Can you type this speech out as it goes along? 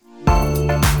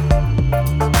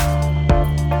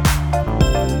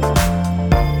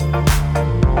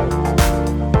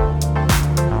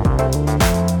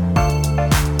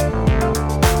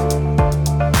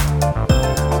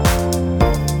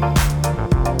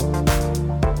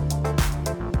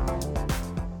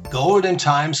Golden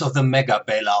times of the mega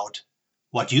bailout.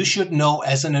 What you should know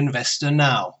as an investor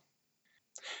now.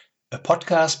 A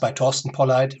podcast by Thorsten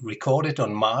Polleit, recorded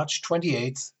on March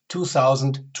 28,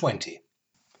 2020.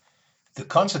 The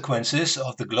consequences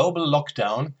of the global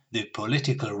lockdown, the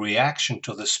political reaction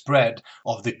to the spread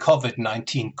of the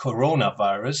COVID-19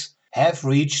 coronavirus, have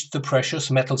reached the precious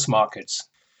metals markets.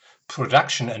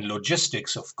 Production and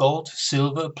logistics of gold,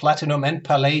 silver, platinum and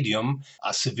palladium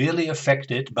are severely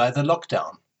affected by the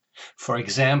lockdown. For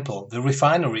example, the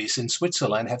refineries in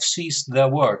Switzerland have ceased their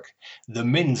work. The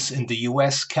mints in the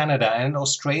US, Canada and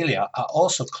Australia are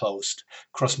also closed.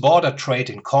 Cross-border trade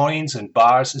in coins and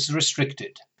bars is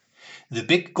restricted. The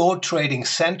big gold trading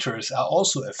centers are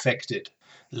also affected.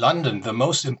 London, the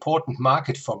most important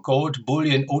market for gold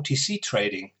bullion OTC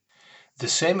trading. The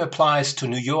same applies to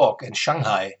New York and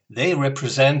Shanghai. They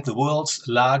represent the world's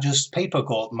largest paper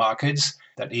gold markets,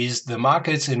 that is, the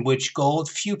markets in which gold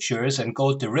futures and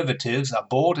gold derivatives are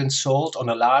bought and sold on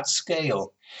a large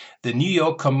scale. The New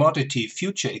York Commodity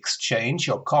Future Exchange,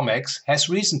 or COMEX, has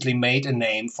recently made a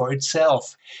name for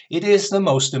itself. It is the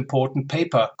most important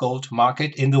paper gold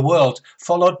market in the world,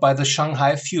 followed by the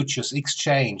Shanghai Futures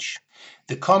Exchange.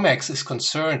 The COMEX is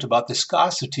concerned about the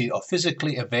scarcity of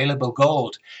physically available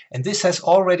gold, and this has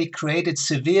already created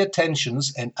severe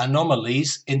tensions and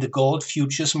anomalies in the gold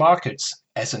futures markets.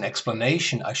 As an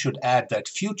explanation, I should add that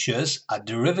futures are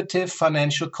derivative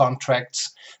financial contracts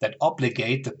that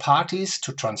obligate the parties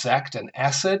to transact an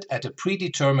asset at a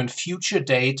predetermined future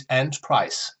date and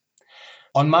price.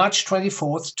 On March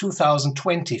 24,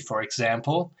 2020, for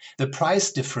example, the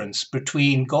price difference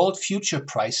between gold future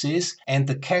prices and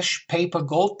the cash paper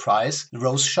gold price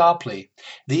rose sharply.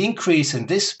 The increase in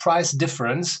this price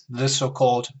difference, the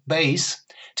so-called base,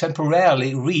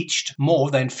 temporarily reached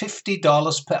more than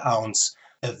 $50 per ounce,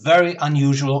 a very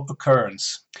unusual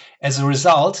occurrence. As a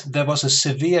result, there was a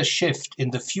severe shift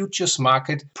in the futures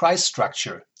market price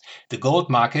structure. The gold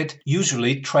market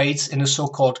usually trades in a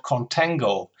so-called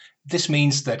contango. This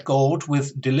means that gold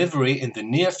with delivery in the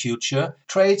near future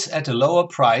trades at a lower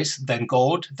price than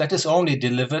gold that is only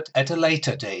delivered at a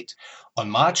later date. On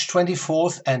March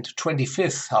 24th and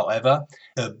 25th, however,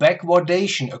 a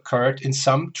backwardation occurred in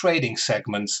some trading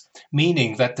segments,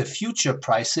 meaning that the future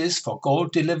prices for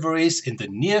gold deliveries in the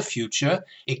near future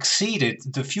exceeded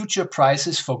the future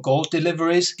prices for gold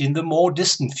deliveries in the more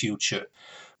distant future.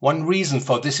 One reason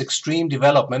for this extreme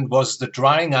development was the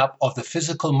drying up of the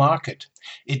physical market.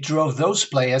 It drove those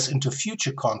players into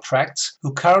future contracts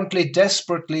who currently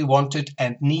desperately wanted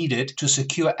and needed to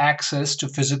secure access to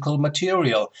physical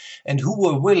material and who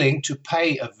were willing to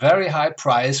pay a very high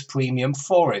price premium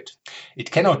for it. It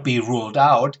cannot be ruled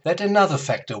out that another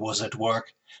factor was at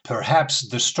work. Perhaps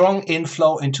the strong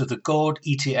inflow into the gold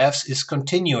ETFs is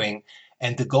continuing,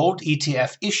 and the gold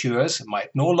ETF issuers might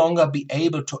no longer be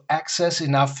able to access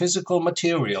enough physical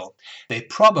material. They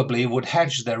probably would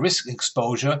hedge their risk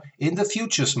exposure in the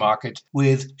futures market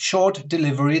with short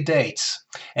delivery dates.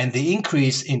 And the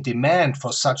increase in demand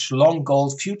for such long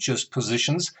gold futures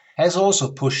positions has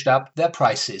also pushed up their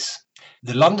prices.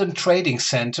 The London Trading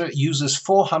Centre uses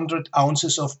 400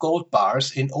 ounces of gold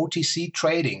bars in OTC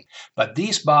trading, but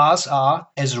these bars are,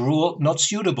 as a rule, not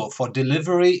suitable for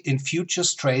delivery in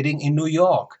futures trading in New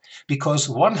York, because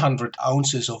 100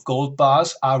 ounces of gold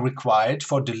bars are required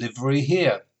for delivery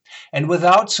here. And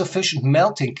without sufficient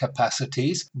melting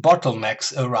capacities,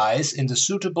 bottlenecks arise in the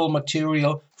suitable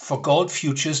material for gold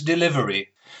futures delivery.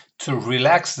 To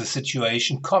relax the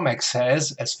situation, COMEX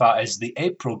has, as far as the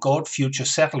April gold future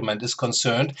settlement is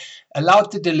concerned,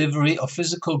 allowed the delivery of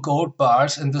physical gold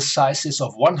bars in the sizes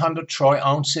of 100 troy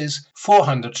ounces,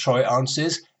 400 troy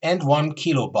ounces and 1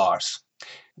 kilo bars.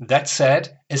 That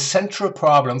said, a central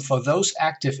problem for those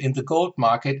active in the gold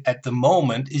market at the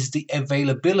moment is the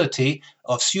availability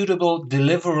of suitable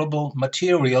deliverable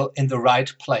material in the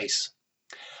right place.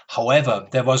 However,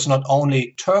 there was not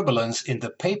only turbulence in the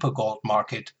paper gold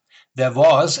market. There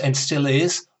was, and still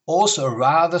is, also a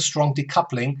rather strong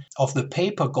decoupling of the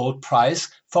paper gold price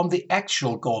from the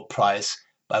actual gold price,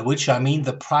 by which I mean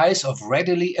the price of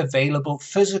readily available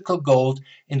physical gold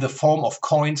in the form of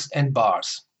coins and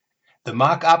bars. The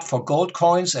markup for gold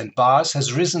coins and bars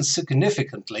has risen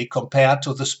significantly compared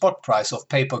to the spot price of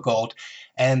paper gold,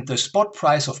 and the spot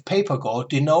price of paper gold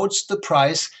denotes the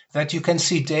price that you can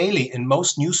see daily in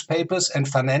most newspapers and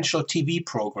financial TV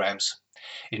programs.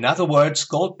 In other words,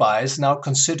 gold buyers now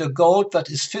consider gold that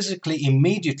is physically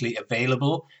immediately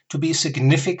available to be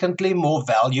significantly more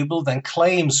valuable than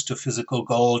claims to physical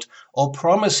gold or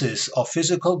promises of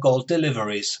physical gold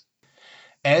deliveries.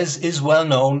 As is well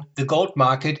known, the gold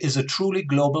market is a truly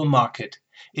global market.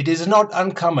 It is not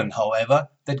uncommon, however,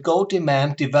 that gold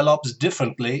demand develops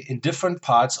differently in different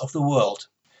parts of the world.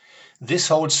 This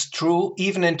holds true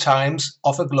even in times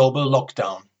of a global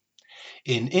lockdown.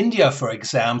 In India, for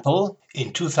example,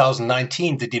 in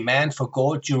 2019, the demand for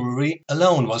gold jewelry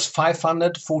alone was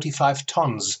 545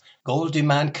 tons. Gold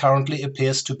demand currently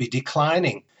appears to be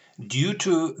declining due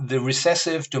to the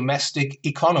recessive domestic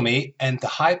economy and the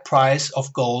high price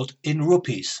of gold in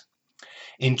rupees.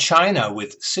 In China,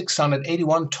 with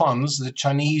 681 tons, the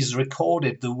Chinese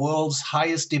recorded the world's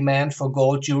highest demand for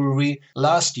gold jewelry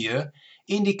last year.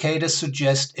 Indicators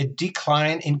suggest a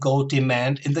decline in gold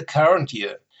demand in the current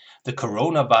year. The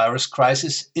coronavirus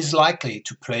crisis is likely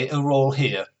to play a role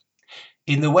here.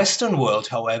 In the Western world,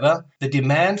 however, the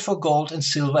demand for gold and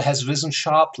silver has risen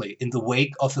sharply in the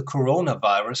wake of the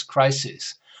coronavirus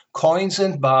crisis. Coins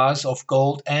and bars of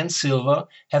gold and silver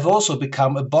have also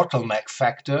become a bottleneck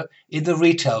factor in the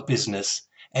retail business,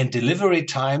 and delivery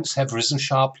times have risen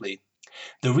sharply.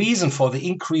 The reason for the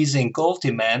increasing gold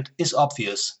demand is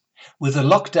obvious. With the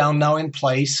lockdown now in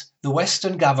place, the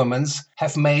Western governments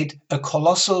have made a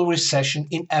colossal recession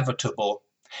inevitable.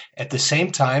 At the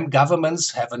same time,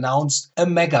 governments have announced a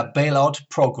mega bailout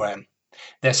program.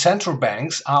 Their central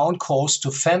banks are on course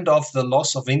to fend off the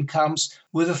loss of incomes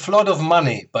with a flood of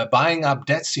money by buying up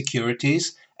debt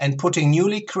securities and putting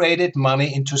newly created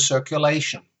money into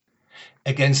circulation.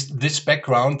 Against this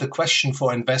background, the question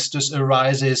for investors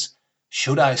arises,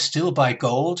 should I still buy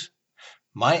gold?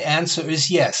 My answer is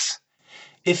yes.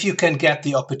 If you can get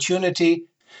the opportunity,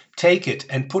 take it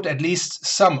and put at least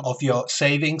some of your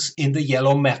savings in the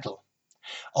yellow metal.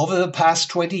 Over the past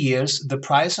 20 years, the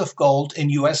price of gold in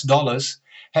US dollars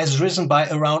has risen by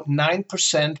around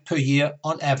 9% per year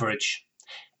on average.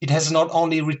 It has not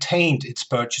only retained its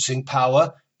purchasing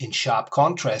power, in sharp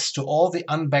contrast to all the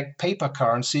unbacked paper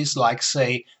currencies like,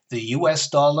 say, the US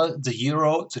dollar, the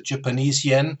euro, the Japanese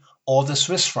yen, or the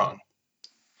Swiss franc.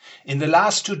 In the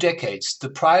last 2 decades, the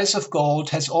price of gold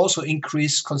has also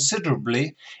increased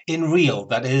considerably in real,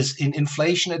 that is, in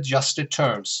inflation-adjusted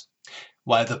terms.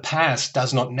 While the past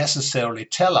does not necessarily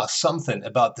tell us something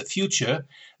about the future,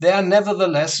 there are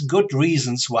nevertheless good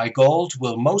reasons why gold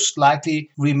will most likely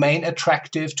remain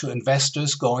attractive to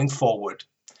investors going forward.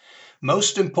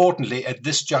 Most importantly at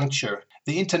this juncture,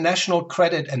 the international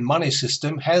credit and money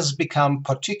system has become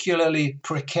particularly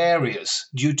precarious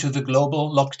due to the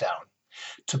global lockdown.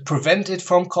 To prevent it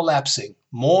from collapsing,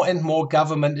 more and more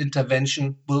government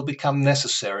intervention will become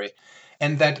necessary,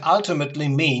 and that ultimately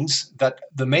means that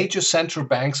the major central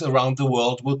banks around the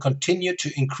world will continue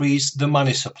to increase the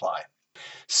money supply.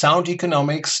 Sound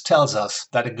economics tells us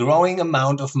that a growing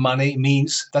amount of money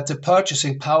means that the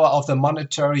purchasing power of the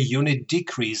monetary unit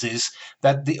decreases,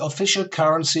 that the official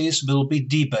currencies will be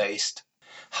debased.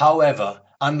 However,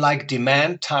 unlike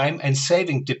demand, time and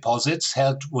saving deposits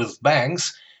held with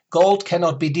banks, gold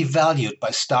cannot be devalued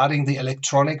by starting the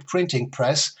electronic printing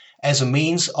press as a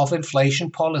means of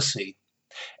inflation policy.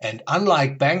 And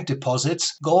unlike bank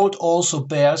deposits, gold also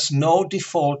bears no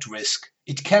default risk.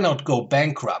 It cannot go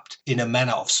bankrupt, in a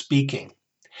manner of speaking.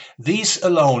 These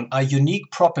alone are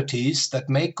unique properties that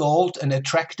make gold an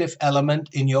attractive element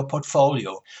in your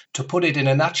portfolio. To put it in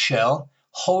a nutshell,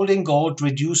 holding gold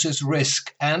reduces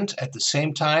risk and, at the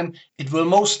same time, it will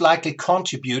most likely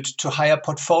contribute to higher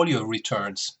portfolio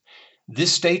returns.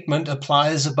 This statement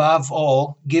applies above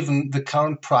all given the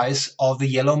current price of the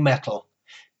yellow metal.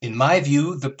 In my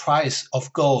view, the price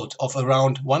of gold of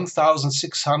around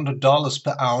 $1,600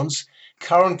 per ounce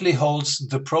currently holds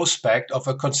the prospect of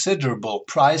a considerable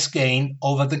price gain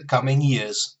over the coming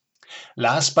years.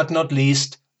 Last but not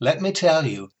least, let me tell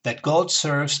you that gold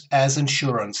serves as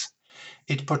insurance.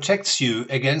 It protects you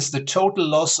against the total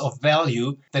loss of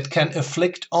value that can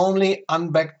afflict only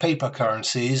unbacked paper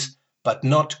currencies, but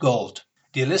not gold.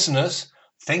 Dear listeners,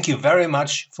 thank you very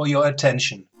much for your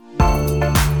attention.